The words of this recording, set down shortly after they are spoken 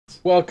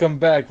Welcome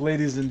back,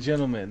 ladies and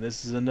gentlemen.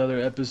 This is another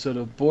episode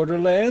of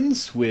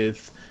Borderlands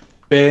with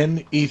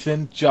Ben,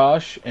 Ethan,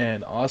 Josh,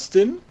 and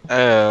Austin.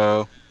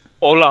 Oh.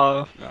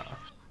 Hola. Ah,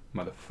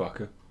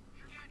 motherfucker.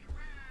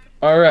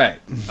 All right.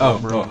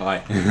 Oh, hi.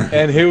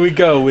 And here we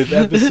go with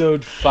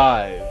episode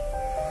 5.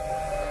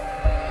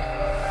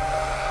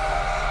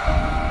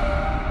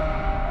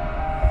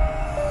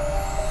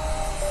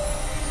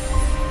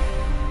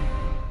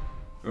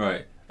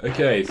 Right.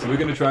 Okay, so we're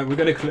gonna try.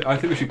 I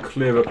think we should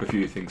clear up a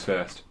few things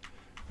first.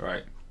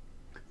 Right.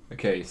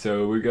 Okay,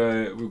 so we've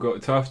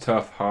got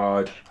tough,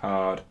 hard.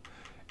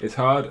 Is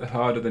hard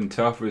harder than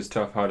tough, or is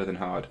tough harder than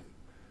hard?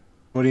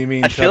 What do you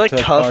mean? I feel like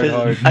tough is.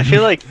 hard? I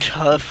feel like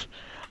tough.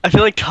 I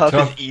feel like tough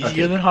is easier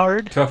okay. than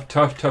hard. Tough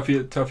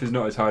is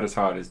not as hard as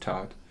hard is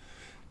hard.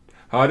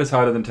 Hard is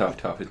harder than tough.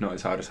 Tough is not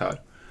as hard as hard.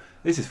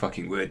 This is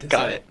fucking weird to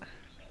Got say. it.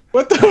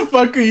 What the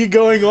fuck are you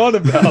going on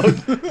about?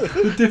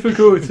 The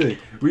difficulty.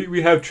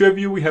 We have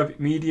trivial, we have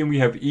medium, we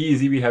have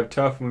easy, we have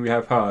tough, and we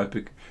have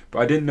hard. But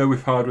I didn't know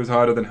if hard was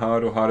harder than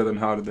hard, or harder than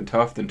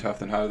tough, then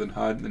harder than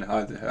hard, then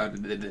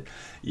harder.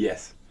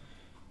 Yes.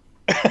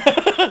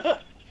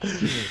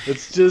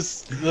 Let's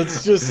just.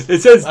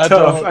 It says I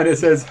tough don't- and it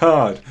says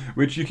hard,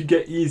 which you could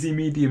get easy,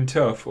 medium,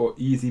 tough, or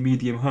easy,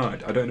 medium,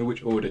 hard. I don't know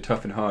which order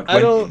tough and hard. I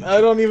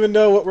don't even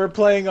know what we're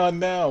playing on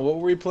now. What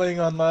were we playing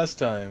on last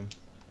time?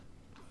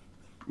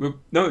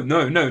 No.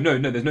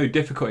 There's no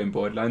difficulty in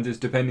Borderlands. It's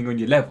depending on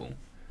your level.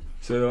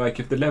 So, like,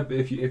 if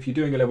you're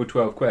doing a level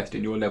 12 quest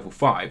and you're level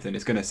 5, then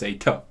it's gonna say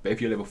tough. But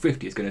if you're level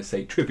 50, it's gonna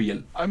say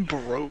trivial. I'm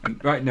broke.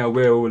 And right now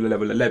we're all at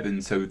level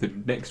 11, so the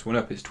next one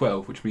up is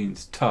 12, which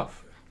means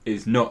tough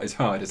is not as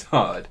hard.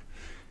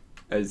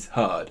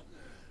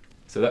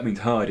 So that means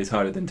hard is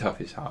harder than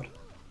tough is hard.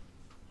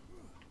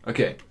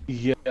 Okay.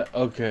 Yeah.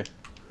 Okay.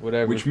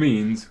 Whatever. Which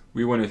means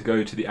we want to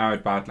go to the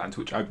arid Badlands,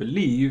 which I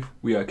believe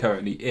we are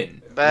currently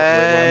in. Why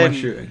am I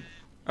shooting?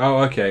 Oh,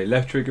 okay.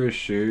 Left trigger is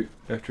shoot.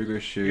 Left trigger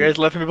is shoot. You guys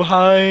left me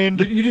behind.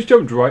 You just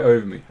jumped right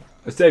over me.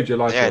 I saved your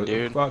life. Yeah, though.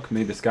 dude. Fuck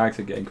me, the skags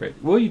are getting crazy.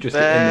 Will you just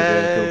get in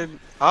the vehicle?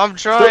 I'm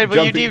trying, but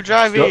you jumping. keep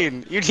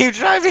driving. You keep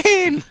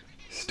driving.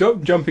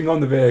 Stop jumping on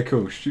the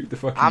vehicle. Shoot the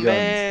fucking I'm guns.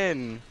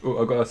 in.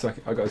 Oh, I got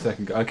a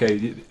second.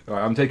 Okay,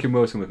 right, I'm taking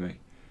Wilson with me.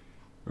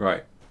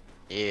 Right.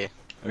 Yeah.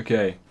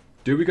 Okay.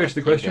 Do we go to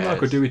the question mark,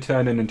 or guys. do we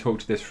turn in and talk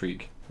to this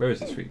freak? Where is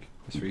this freak?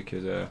 This freak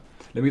is let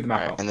me get the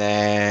map Alright, out. and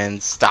then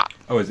stop.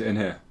 Oh, is it in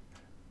here?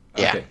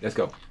 Yeah. Okay, let's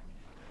go.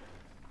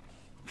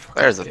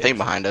 There's a thing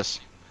behind us.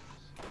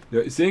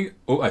 Yeah, seeing?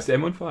 Oh, I see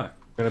him on fire.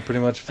 We're gonna pretty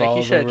much Like follow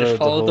you said, the just road.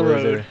 follow the whole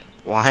way road. there.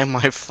 Why am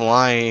I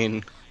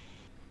flying?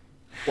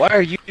 Why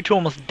are you two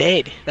almost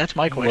dead? That's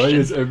my Why question.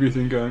 is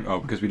everything going? Oh,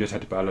 because we just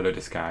had to battle a load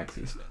of skags.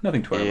 It's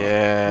nothing to worry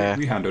Yeah. about.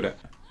 We handled it.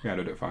 We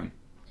handled it fine.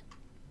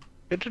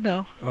 Good to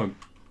know. Oh,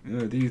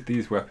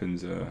 these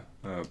weapons are.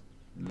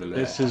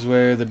 This is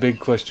where the big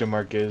question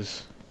mark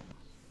is.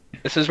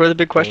 This is where the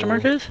big question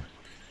mark is.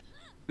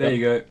 There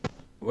you go.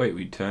 Wait,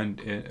 we turned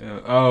it.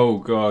 Oh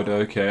god.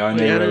 Okay, I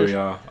know Yeah, it where is. we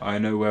are. I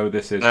know where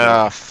this is.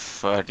 Oh,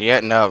 fuck. Yeah,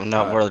 no,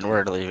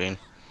 we're leaving.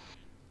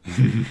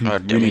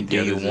 Do need the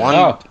you others.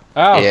 want?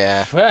 Oh,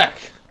 Yeah. fuck!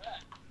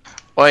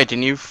 Wait,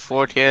 can you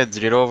 4 kids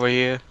get over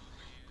here?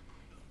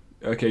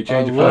 Okay, I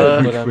change of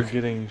would, fire. but I'm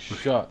getting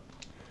shot.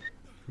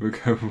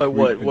 But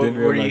what? What didn't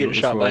are you realise getting what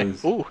shot by?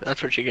 this was. Ooh,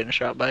 that's what you're getting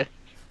shot by.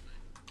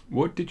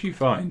 What did you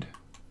find?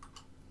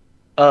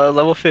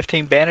 Level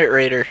 15 Bandit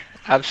Raider,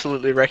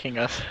 absolutely wrecking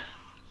us.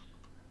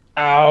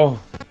 Ow!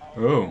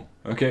 Oh,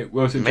 okay.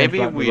 Wilson, Maybe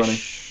change back, we're we running.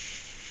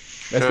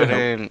 Let's go help.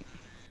 shouldn't.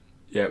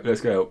 Yeah,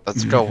 let's go.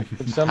 Let's go. Could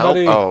Help.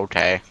 somebody, Oh,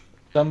 okay.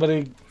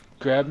 somebody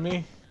grab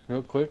me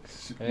real quick?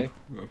 Hey,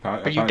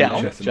 Are you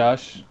down?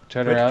 Josh,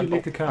 turn Where did around. you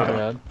leave the car? Turn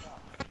around.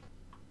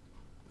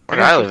 Where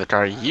did I leave the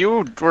car?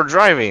 You were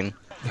driving.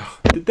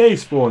 Did they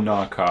spawn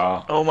our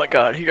car? Oh my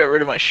god, he got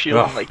rid of my shield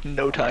in Ugh. like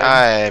no time.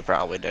 I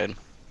probably did.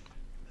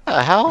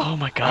 The hell? Oh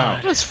my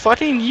god. What is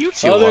fucking you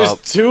two Oh, there's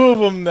up? 2 of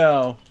them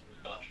now.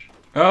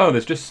 Oh,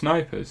 there's just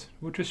snipers.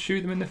 We'll just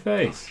shoot them in the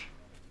face.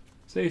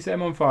 See, set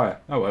him on fire.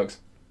 That works.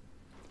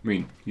 I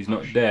mean, he's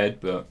not dead,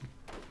 but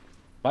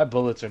My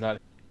bullets are not.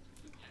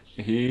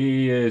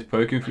 he is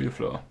poking through the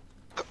floor.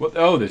 What?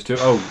 Oh, there's 2.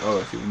 Oh,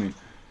 I see what you mean.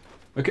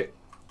 Okay,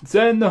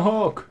 send the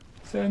hawk.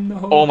 Send the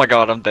hawk. Oh my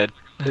god, I'm dead.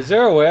 Is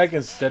there a way I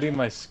can steady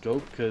my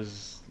scope?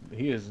 Cause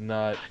he is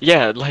not.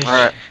 Yeah, like.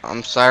 Alright,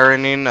 I'm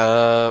sirening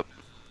up.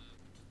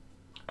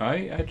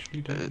 I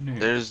actually don't know.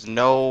 There's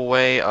no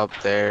way up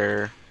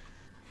there.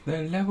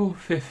 They're level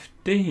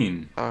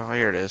 15. Oh,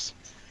 here it is.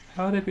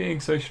 How are they being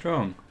so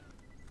strong?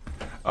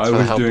 I So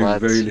was help, doing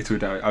lads. very little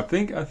damage. I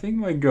think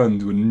my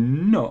guns were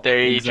not.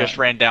 They exact- just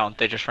ran down.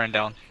 They just ran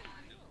down.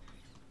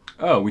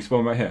 Oh, we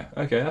spawned right here.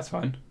 Okay, that's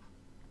fine.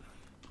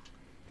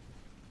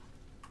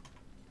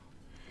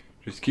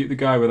 Just keep the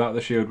guy without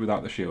the shield.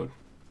 Without the shield.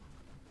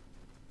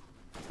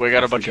 We got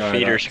a That's the bunch of guy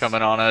feeders that's-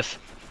 coming on us.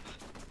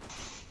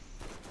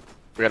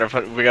 We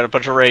got a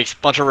bunch of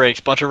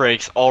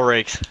rakes, all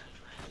rakes.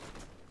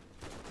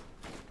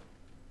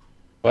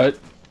 What?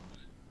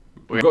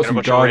 We've got a some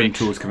bunch of garden rakes.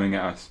 tools coming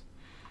at us.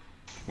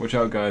 Watch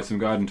out, guys! Some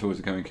garden tools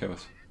are coming to kill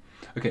us.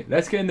 Okay,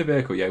 let's get in the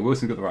vehicle. Yeah,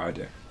 Wilson's got the right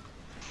idea.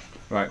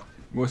 Right,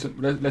 Wilson,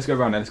 let's go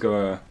around there. Let's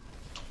go.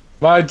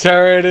 My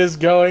turret is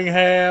going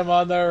ham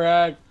on the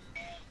rack.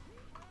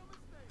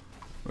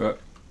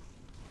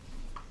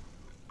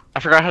 I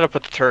forgot how to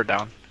put the turret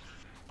down.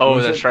 Oh,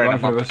 Was that's it? right. Right I'm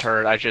for not the us?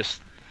 turret.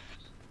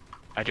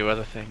 I do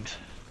other things.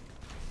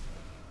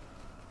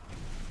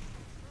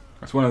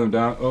 That's one of them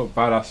down. Oh,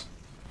 badass.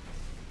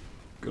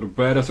 Got a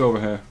badass over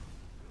here.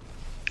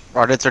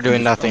 Audits are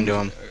doing nothing to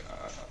him.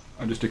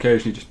 I'm just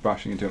occasionally just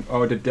bashing into him.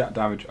 Oh, I did that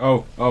damage.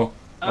 Oh. Watch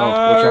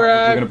out.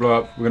 Alright. We're gonna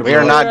blow up. We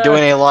are not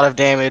doing a lot of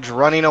damage.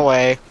 Running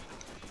away.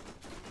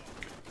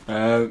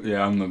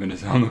 Yeah, I'm not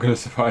gonna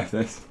survive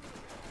this.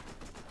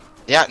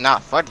 Yeah, nah,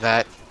 fuck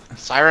that.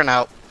 Siren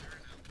out.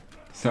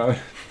 So.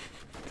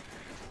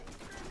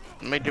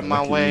 Let me do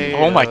my way.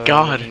 Oh my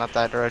god. Not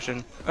that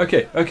direction.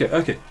 Okay.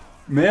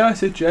 May I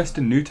suggest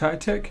a new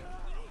tactic?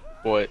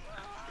 What?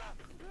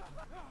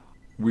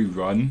 We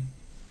run.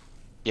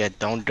 Yeah,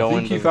 don't I go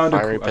think into you the found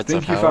fiery I pits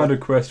think of you hell. found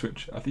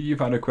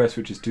a quest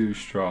which is too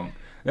strong.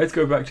 Let's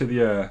go back to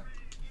the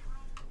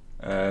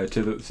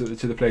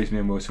to the place me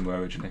and Wilson were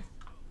originally.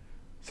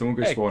 Someone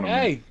go spawn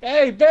on me.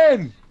 Hey,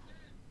 Ben!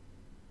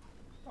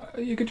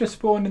 You could just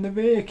spawn in the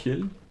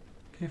vehicle.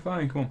 Okay,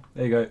 fine. Come on.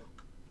 There you go.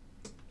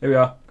 Here we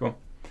are. Come on.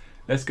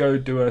 Let's go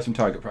do some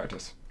target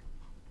practice.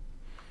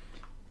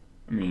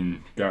 I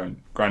mean,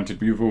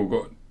 granted, we've all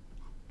got.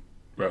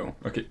 Well,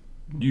 okay,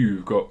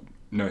 you've got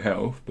no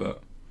health,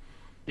 but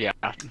Yeah.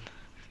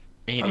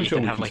 Me and I'm sure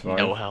Ethan we have can like survive.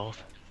 no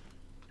health.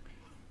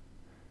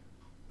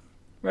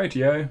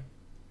 Rightio.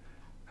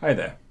 Hi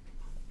there.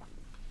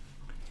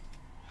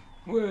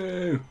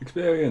 Woo!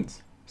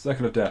 Experience.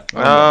 Circle of death.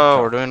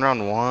 Oh, we're doing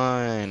round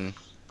 1.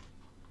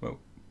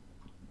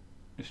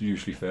 It's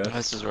usually first.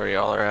 This is where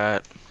y'all are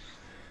at.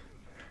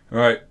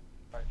 Alright.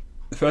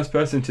 The first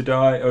person to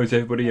die owes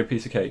everybody a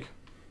piece of cake.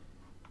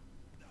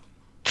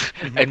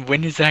 And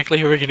when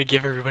exactly are we gonna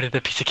give everybody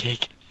the piece of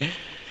cake?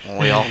 When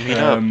we all meet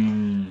up.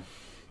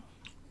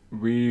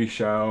 We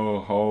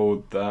shall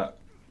hold that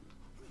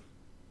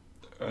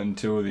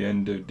until the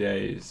end of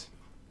days.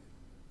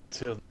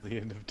 Till the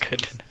end of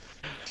Good.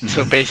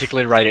 So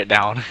basically, write it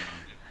down.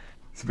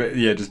 So,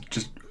 yeah,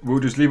 we'll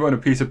just leave it on a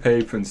piece of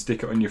paper and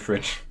stick it on your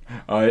fridge.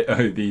 I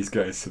owe these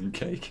guys some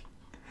cake.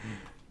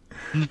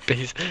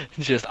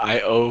 Just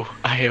I owe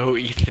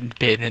Ethan,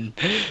 Ben,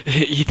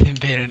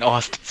 and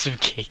Austin some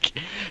cake,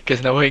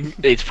 because knowing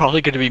it's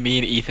probably gonna be me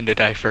and Ethan to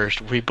die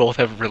first. We both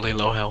have really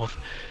low health.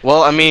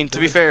 Well, I mean, to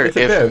be fair, It's a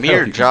bit if of me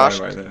health or you can buy Josh,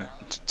 right there.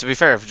 to be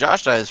fair, if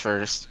Josh dies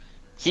first,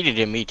 he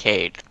didn't meet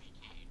cake.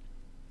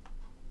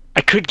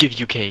 I could give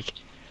you cake,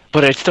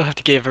 but I'd still have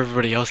to give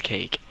everybody else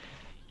cake.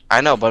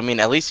 I know, but I mean,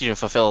 at least you can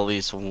fulfill at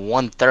least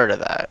 1/3 of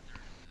that.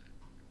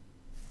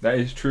 That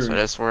is true. So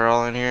that's we're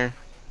all in here.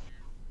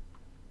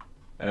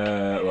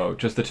 Well,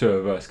 just the two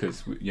of us,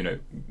 because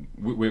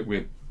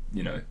we're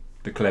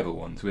the clever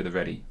ones. We're the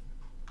ready.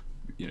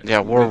 Yeah,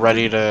 we're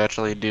ready to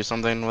actually do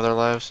something with our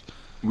lives.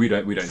 We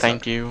don't.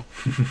 Thank suck. you.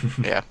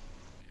 Yeah.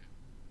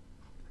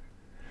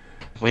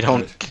 We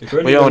don't. If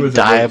only We there don't was a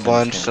die a race in this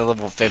bunch game. to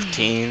level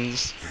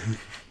 15s.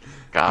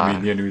 I God.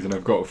 mean, the only reason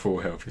I've got full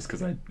health is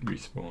because I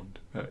respawned.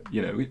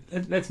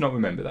 Let's not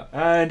remember that.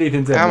 And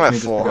Ethan's in. I'm which at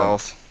means it's full begun.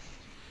 health.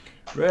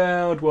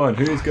 Round 1.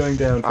 Who's going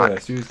down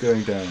first? Who's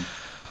going down?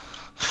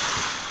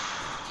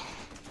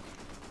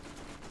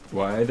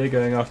 Why are they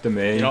going after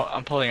me? You know,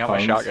 I'm pulling out my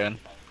Punks. shotgun.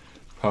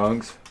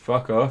 Punks,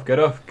 fuck off, get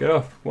off.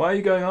 Why are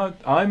you going on?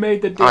 I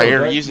made the deal. Oh, you're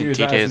Don't using use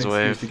that as TK's an excuse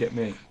wave. to get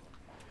me.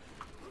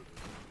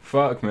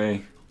 Fuck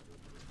me.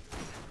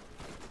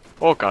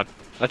 Oh god,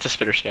 that's a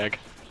spitter skag.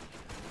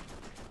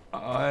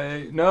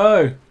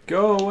 No,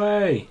 go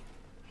away.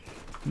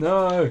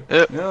 No,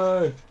 Yep.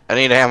 no, I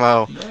need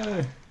ammo.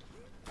 no.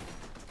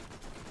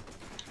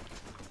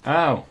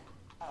 Ow.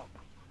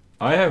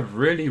 I have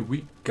really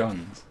weak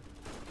guns.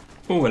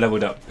 Oh, I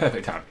leveled up.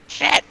 Perfect time.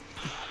 Shit.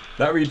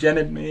 That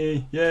regenerated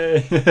me.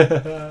 Yay.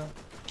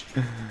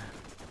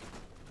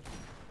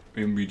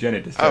 We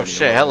regenerated this. Oh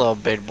shit, hello,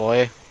 big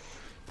boy.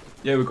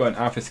 Yeah, we've got an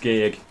alpha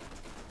skag.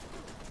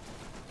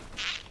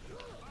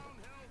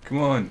 Come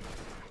on.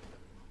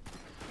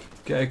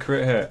 Get a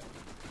crit hit.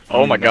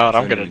 Oh my god,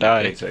 I'm Only gonna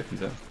die. play safe,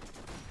 is it?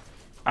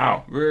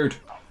 Ow, rude.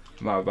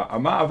 I'm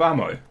out of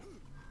ammo.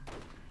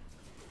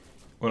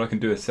 All I can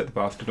do is set the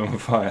bastard on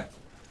fire.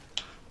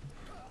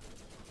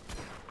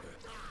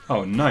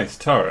 Oh, nice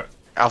turret.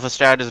 Alpha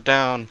stat is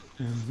down.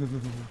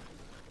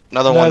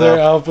 Another one Another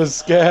though. alpha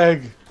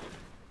skag.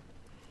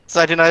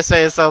 So didn't I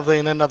say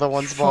something? Another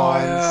one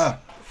spawns. Fire!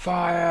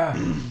 Fire!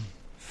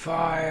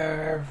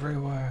 Fire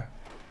everywhere.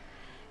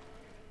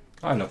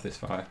 I love this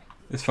fire.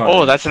 It's fire.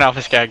 Oh, that's an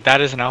alpha skag.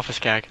 That is an alpha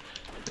skag.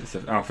 It's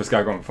an alpha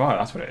skag on fire,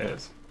 that's what it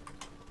is.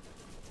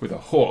 With a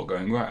hawk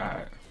going right at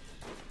it.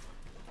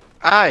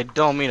 I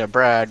don't mean to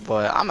brag,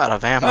 but I'm out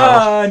of ammo.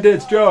 And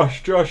it's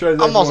Josh. Josh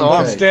has I'm also everyone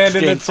on take. Stand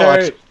in the Getting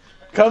fucked. turret.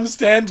 Come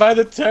stand by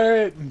the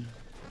turret.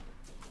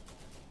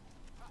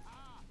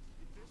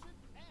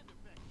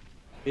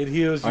 It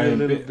heals you a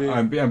little bit.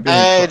 I'm being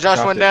Hey, fucked Josh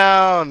at went it.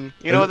 down.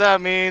 You know what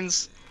that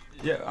means?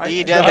 Yeah,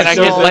 Can I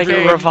get like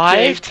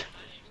revived?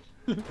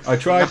 I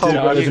tried to,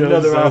 No, but there's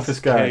another alpha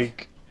skag.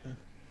 Cake.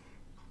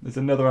 There's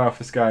another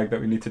alpha skag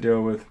that we need to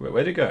deal with.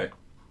 Where'd it go?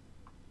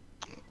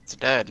 It's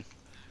dead.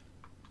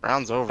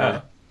 Round's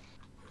over.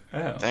 Oh.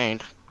 I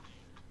think.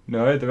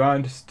 No, the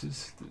round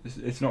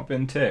it's not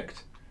been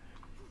ticked.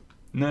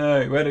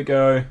 No, where'd it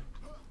go?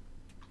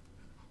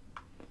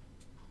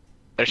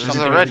 There's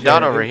a red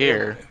dot over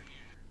here.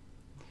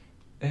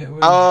 It was,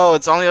 Oh,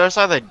 it's on the other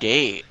side of the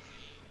gate.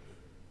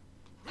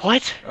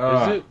 What?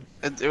 Is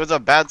it? It was a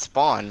bad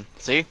spawn.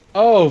 See?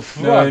 Oh,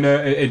 fuck. No,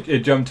 it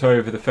jumped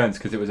over the fence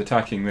because it was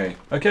attacking me.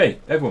 Okay,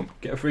 everyone,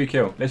 get a free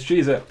kill. Let's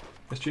cheese it.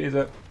 Let's cheese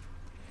it.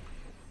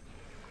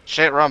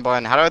 Shit, run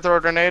button. How do I throw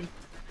a grenade?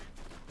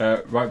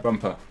 Right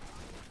bumper.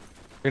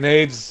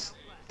 Grenades.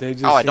 They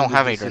just Oh, I seem don't to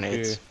have any disappear.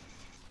 grenades.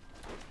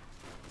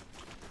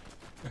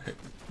 Okay,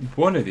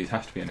 one of these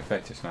has to be an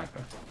effective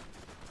sniper.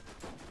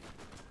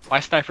 My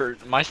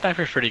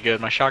sniper's pretty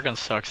good. My shotgun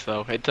sucks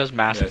though. It does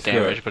massive Yeah,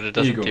 damage, but it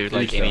doesn't Eagle, do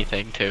like do stuff.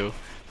 anything too.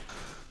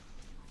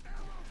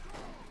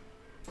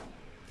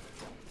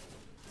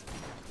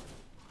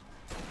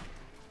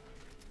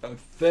 I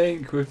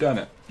think we've done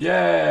it.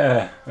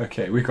 Yeah!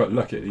 Okay, we got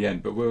lucky at the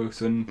end, but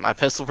Wilson... My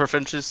pistol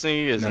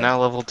proficiency is No. now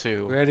level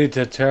 2. Ready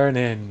to turn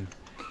in.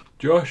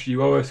 Josh,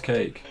 you owe us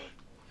cake.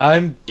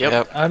 I'm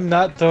Yep. I'm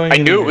not throwing I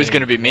any knew it was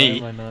gonna be grenades.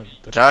 me. Why am I not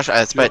th- Josh,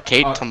 I expect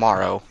cake Uh,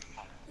 tomorrow.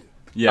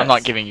 Yes. I'm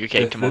not giving you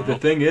cake The tomorrow.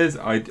 thing is,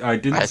 I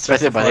didn't I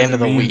expect it by the end of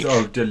the means week.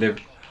 of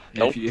delivery.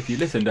 Nope. If you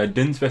listened, I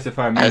didn't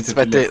specify a I means of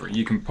expect it- delivery.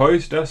 You can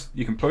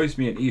post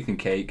me an Ethan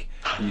cake,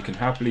 and you can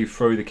happily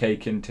throw the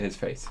cake into his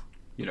face.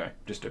 You know,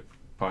 just a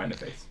pie in the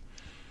face.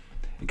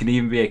 It can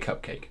even be a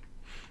cupcake.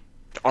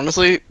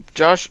 Honestly,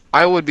 Josh,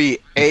 I would be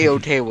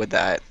A-okay with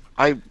that.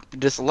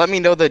 Just let me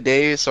know the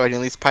day so I can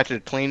at least patch a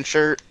clean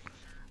shirt,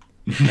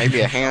 maybe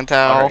a hand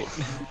towel. Alright.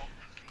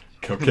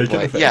 Cupcake in the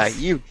But face. yeah,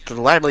 you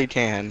gladly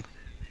can.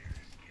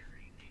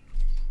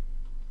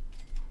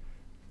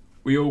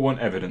 We all want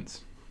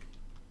evidence.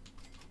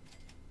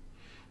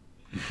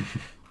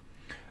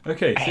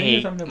 Okay, I seeing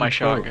as hate I'm level my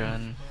 12,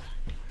 shotgun.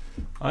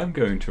 I'm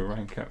going to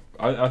rank up.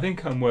 I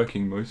think I'm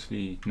working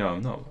mostly... No,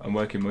 I'm not. I'm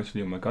working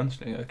mostly on my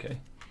gunslinger. Okay.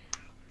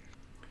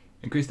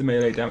 Increase the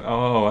melee damage.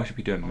 Oh, I should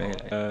be doing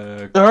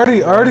melee.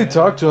 I already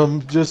talked to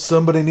him. Just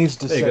somebody needs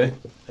to There you say.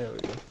 go. There we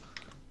go.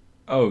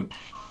 Oh,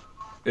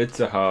 it's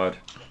a hard.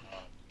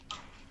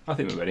 I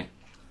think we're ready.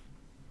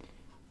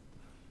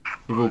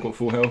 We've all got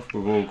full health.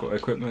 We've all got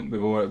equipment.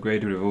 We've all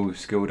upgraded. We've all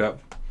skilled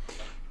up.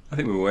 I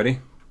think we're all ready.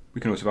 We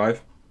can all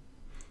survive.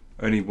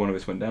 Only one of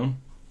us went down.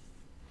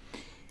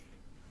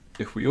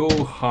 If we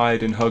all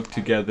hide and hug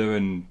together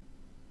and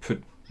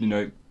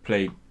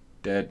play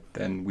dead,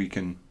 then we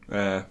can,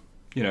 I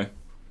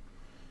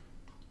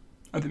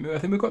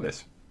think we've got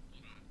this.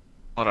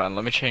 Hold on,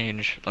 let me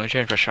change my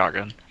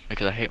shotgun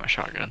because I hate my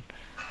shotgun.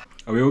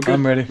 Are we all good?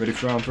 I'm ready. Ready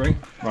for round 3?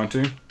 Round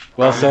 2?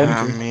 Well said.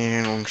 I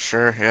mean, I'm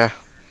sure, yeah.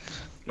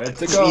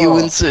 Let's If go! you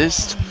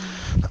insist.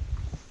 I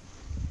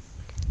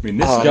mean,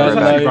 this Oh, guy's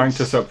actually nice.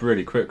 ranked us up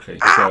really quickly,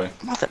 so...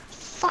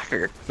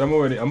 Motherfucker. So I'm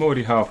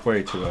already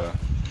halfway to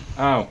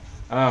ow.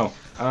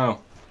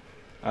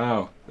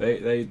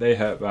 They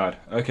hurt bad.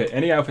 Okay,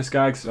 any alpha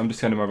skags? I'm just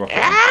sending my rocket.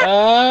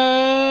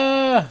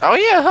 Ah! Oh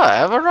yeah, huh, I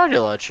have a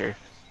rocket launcher.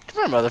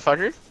 Come here,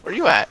 motherfucker. Where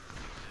you at?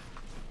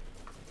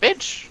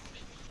 Bitch.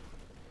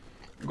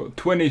 I've got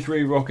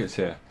 23 rockets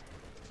here.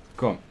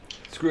 Come on.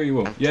 Screw you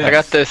all. Yes. I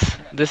got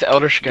this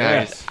Elder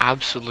guy is Yes.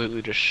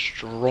 absolutely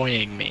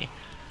destroying me.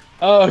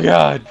 Oh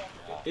god.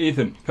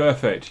 Ethan,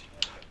 perfect.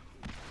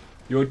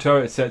 Your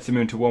turret sets them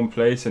into one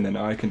place and then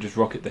I can just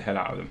rocket the hell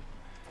out of them.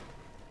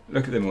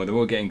 Look at them all, they're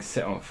all getting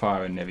set on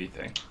fire and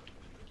everything.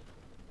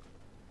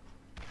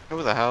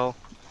 Who the hell?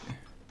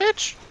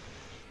 Bitch.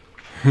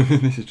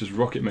 This is just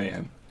rocket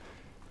mayhem.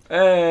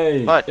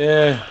 Hey! But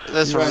Yeah.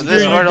 this You rocket Screw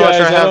you launcher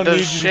guys, I have don't need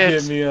does you to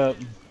get shit. me up.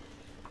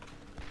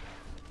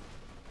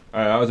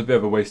 That was a bit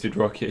of a wasted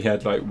rocket, he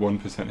had like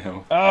 1%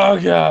 health. Oh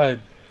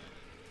god.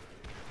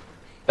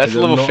 That's There's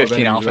a level lot of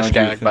 15 enemies alpha around you,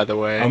 stag, Ethan. by the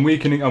way. I'm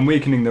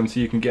weakening them so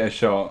you can get a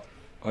shot,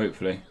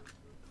 hopefully.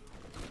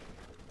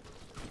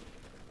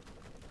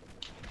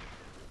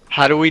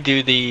 How do we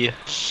do the?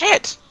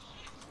 Shit.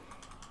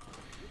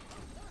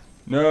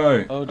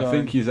 No, Oh, I darn.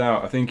 think he's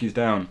out. I think he's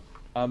down.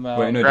 I'm out.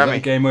 Wait, no, Grab does me.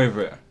 that game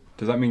over it?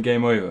 Does that mean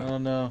game over? Oh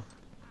no.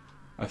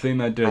 I think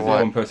that does. For If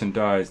what? one person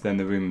dies, then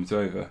the room's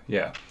over.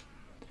 Yeah.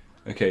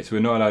 Okay, so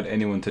we're not allowed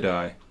anyone to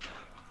die.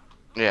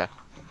 Yeah.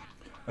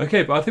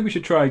 Okay, but I think we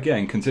should try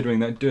again, considering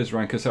that does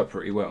rank us up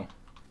pretty well.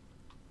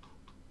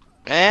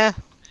 I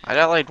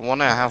got like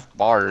 1.5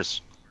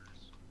 bars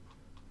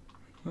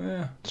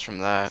Yeah. just from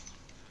that.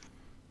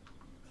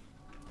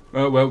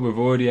 Well, we've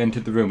already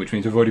entered the room, which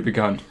means we've already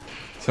begun.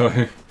 So,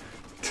 it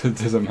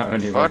doesn't matter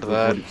anyway. Fuck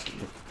that.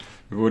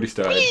 We've already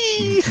started.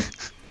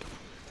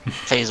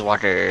 Phase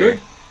walker. Good.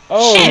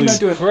 Oh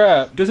Shit!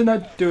 crap. Doesn't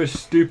that do a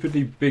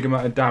stupidly big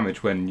amount of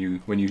damage when you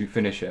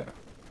finish it?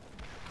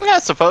 Yeah,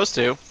 it's supposed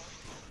to.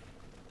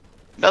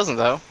 It doesn't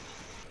though.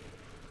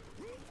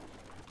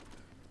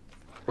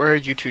 Where are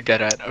you two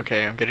dead at?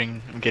 Okay, I'm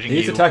getting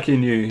He's you.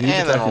 attacking you. He's And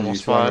a attacking normal you,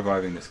 so I'm spot.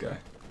 reviving this guy.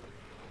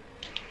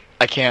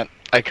 I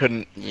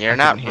couldn't. You're I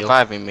not couldn't heal.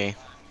 reviving me.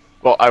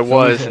 Well, I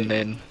was, Someone's and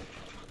then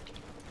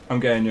I'm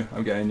getting you.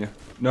 I'm getting you.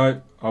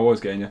 No, I was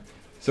getting you.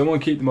 Someone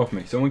keep them off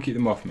me. Someone keep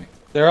them off me.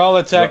 They're all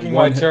attacking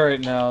my One hit.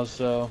 turret now,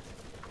 so...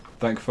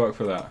 Thank fuck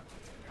for that.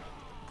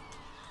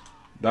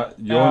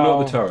 You're not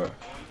the Ow. turret.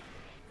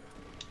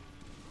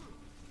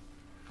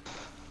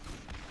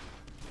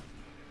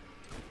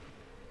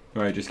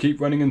 Right, just keep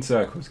running in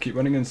circles. Keep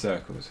running in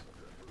circles.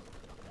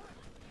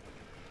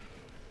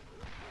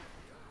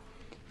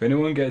 If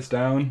anyone gets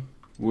down,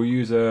 we'll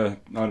use a,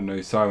 I don't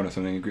know, siren or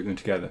something and group them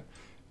together.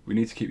 We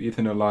need to keep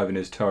Ethan alive in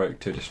his turret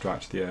to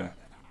distract the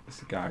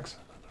gags.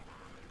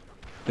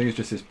 I think it's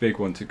just this big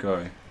one to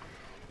go.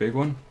 Big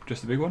one?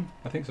 Just the big one?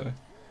 I think so.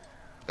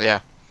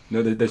 Yeah.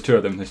 No, there's two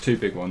of them. There's two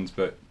big ones,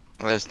 but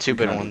There's two we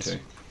can big handle ones. two.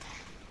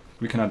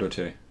 We can handle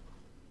two.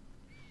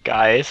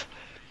 guys,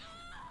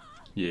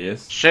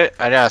 Yes. Shit,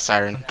 I got a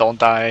siren. don't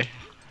die.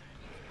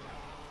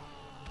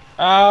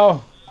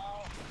 Ow!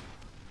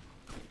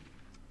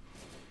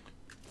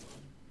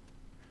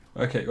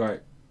 Okay,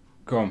 right.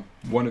 Come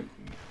on.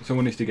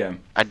 Someone needs to get him.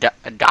 I got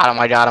him,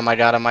 I got him, I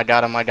got him, I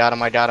got him, I got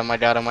him, I got him, I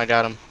got him, I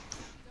got him.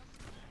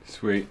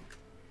 Sweet.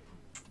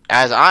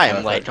 As I am,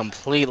 Perfect. like,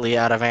 completely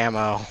out of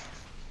ammo.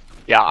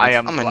 Yeah, I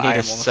am. I'm gonna I need am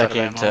a almost out of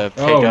second ammo. to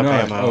pick Oh up no!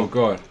 ammo. Oh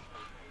god.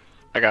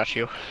 I got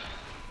you.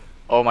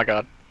 Oh my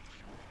god.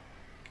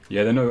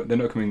 Yeah, they're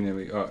not coming near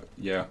me. Oh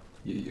yeah.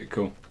 Yeah,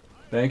 cool.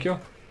 Thank you.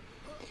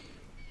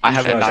 I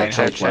have a guys 9 are health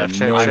taking left.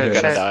 no I'm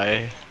hits. gonna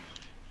die.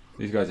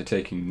 These guys are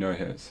taking no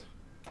hits.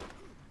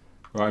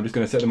 Right, I'm just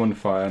gonna set them on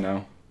fire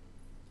now.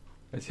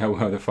 Let's see how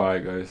well the fire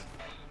goes.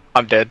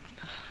 I'm dead.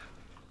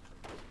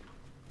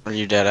 Where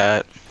you dead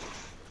at?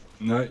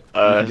 No. you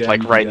can get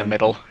Like him, right you in the can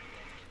middle. get him.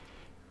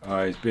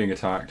 He's being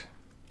attacked.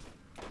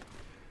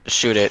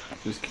 Shoot it.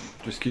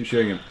 Just keep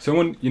shooting him.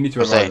 Someone, you need to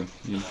Jose. revive him.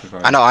 You need to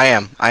revive I him.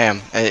 know, I am.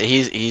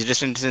 He's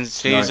just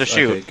continues Nice, to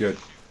shoot. Okay, good.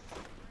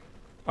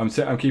 I'm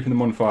keeping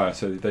them on fire,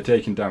 so they're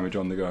taking damage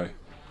on the go.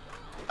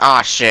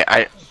 Ah, shit,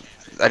 I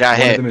got One of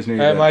hit. them is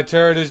nearly Hey, dead. my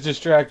turret is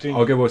distracting.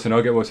 I'll get Wilson.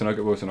 I'll get Wilson. I'll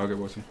get Wilson. I'll get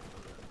Wilson.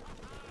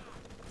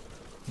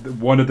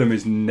 One of them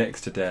is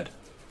next to dead.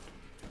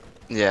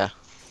 Yeah,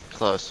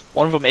 close.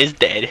 One of them is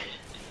dead.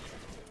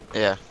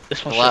 Yeah,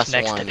 This the one's just last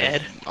next to one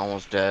dead. is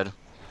almost dead.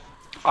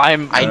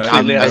 I'm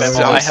completely out of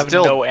ammo. I have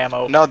still- no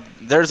ammo. No,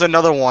 there's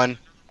another one.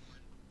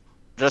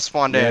 Just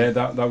spawned Yeah, in.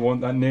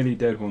 that nearly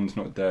dead one's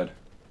not dead.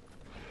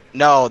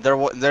 No,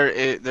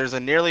 there's a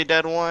nearly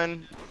dead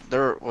one.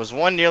 There was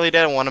one nearly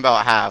dead, one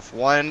about half. The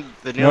No,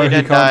 nearly he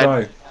dead can't died.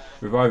 die.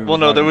 Revive him. Well,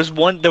 no, revive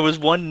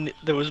him.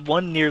 there was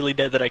one nearly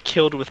dead that I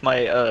killed with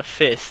my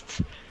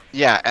fists.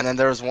 Yeah, and then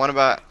there was one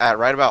right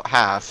about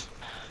half.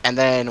 And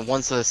then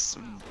once this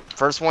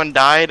first one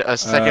died, a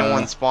second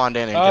one spawned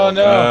in and Oh, killed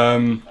no.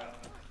 him.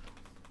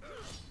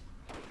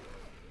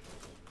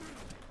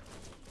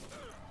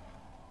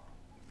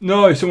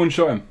 No, someone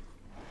shot him.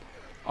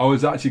 I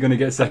was actually going to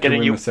get I'm second getting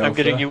win you. myself. I'm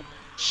getting there. you.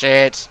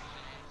 Shit.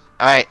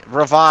 Alright,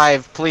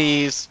 revive,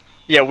 please.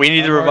 Yeah, we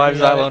need to revive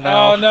Zilao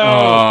now. Oh no!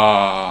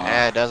 Ah.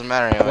 Eh, it doesn't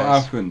matter What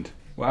anyways. happened?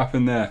 What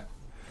happened there?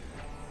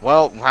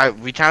 Well,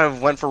 we kind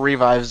of went for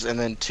revives and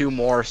then two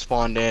more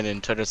spawned in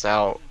and took us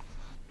out.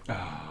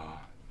 Ah,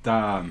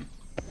 damn.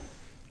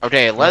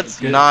 Okay, let's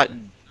Good. not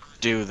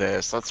do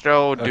this. Let's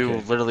go do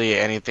Okay. literally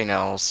anything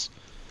else.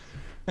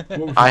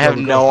 What I have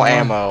we've no got-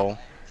 ammo.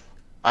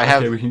 I Okay,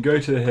 have we can go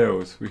to the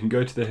hills. We can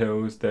go to the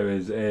hills. There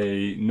is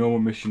a normal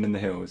mission in the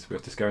hills. We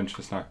have to scavenge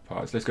for sniper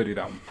parts. Let's go do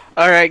that one.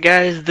 Alright,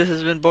 guys, this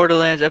has been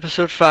Borderlands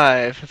Episode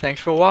 5. Thanks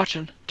for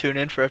watching. Tune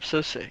in for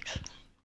Episode 6.